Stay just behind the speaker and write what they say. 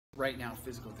right now,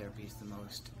 physical therapy is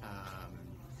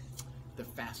the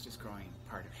fastest growing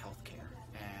part of healthcare.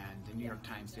 And the New York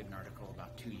Times did an article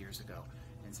about 2 years ago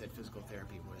and said physical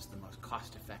therapy was the most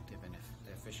cost-effective and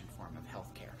efficient form of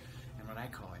healthcare. And what I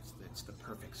call it's the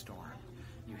perfect storm.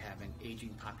 You have an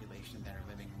aging population that are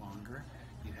living longer.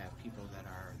 You have people that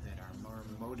are more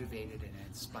motivated and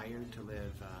inspired to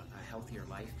live a healthier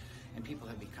life. And people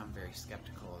have become very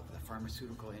skeptical of the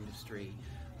pharmaceutical industry,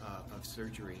 of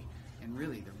surgery. And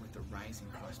really, with the rising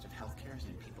cost of healthcare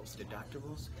and people's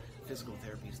deductibles, physical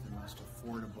therapy is the most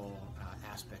affordable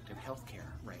aspect of healthcare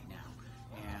right now.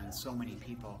 And so many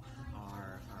people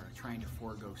are trying to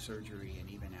forego surgery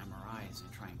and even MRIs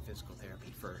and trying physical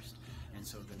therapy first. And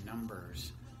so the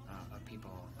numbers of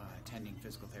people attending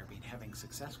physical therapy and having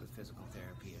success with physical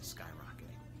therapy is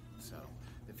skyrocketing. So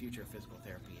the future of physical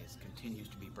therapy continues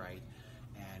to be bright.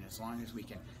 And as long as we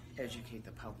can educate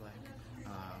the public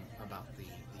about the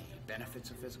benefits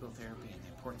of physical therapy and the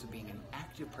importance of being an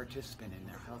active participant in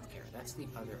their healthcare, that's the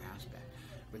other aspect.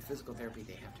 With physical therapy,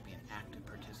 they have to be an active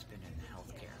participant in the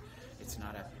healthcare. It's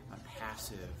not a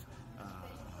passive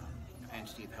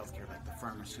entity of healthcare like the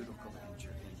pharmaceutical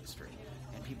industry.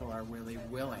 And people are really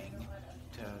willing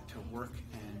to work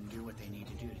and do what they need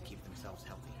to do to keep themselves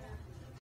healthy.